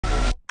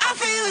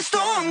feel a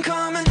storm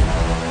coming.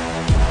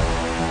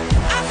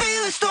 I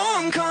feel a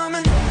storm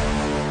coming.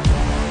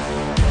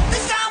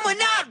 This time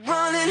we're not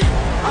running.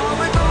 Are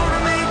we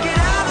gonna make it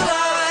out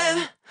alive?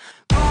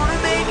 Gonna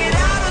make it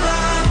out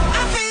alive.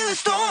 I feel a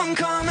storm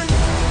coming.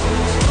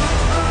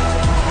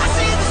 I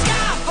see the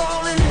sky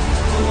falling.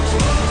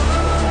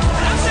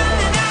 I'm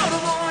sending out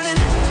a warning.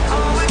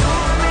 Are we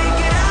gonna make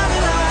it out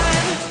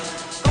alive?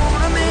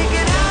 Gonna make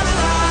it out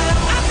alive.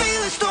 I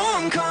feel a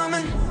storm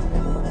coming.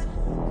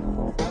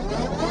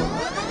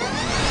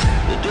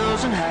 There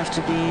doesn't have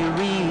to be a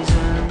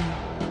reason,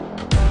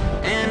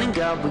 and in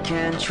God we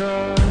can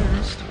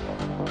trust.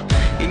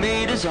 He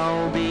made us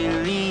all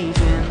believe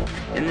in,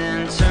 and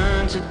then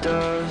turn to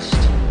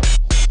dust.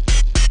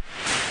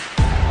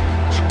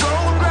 So go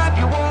and grab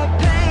your war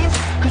paints,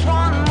 'cause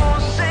one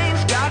more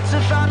saint's got to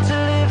fight to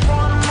live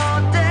one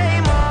more day.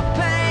 More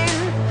pain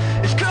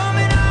is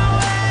coming our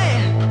way,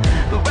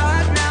 but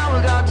right now we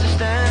got to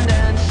stand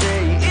and say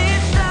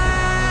it's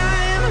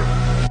time.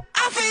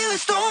 I feel a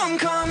storm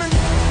coming.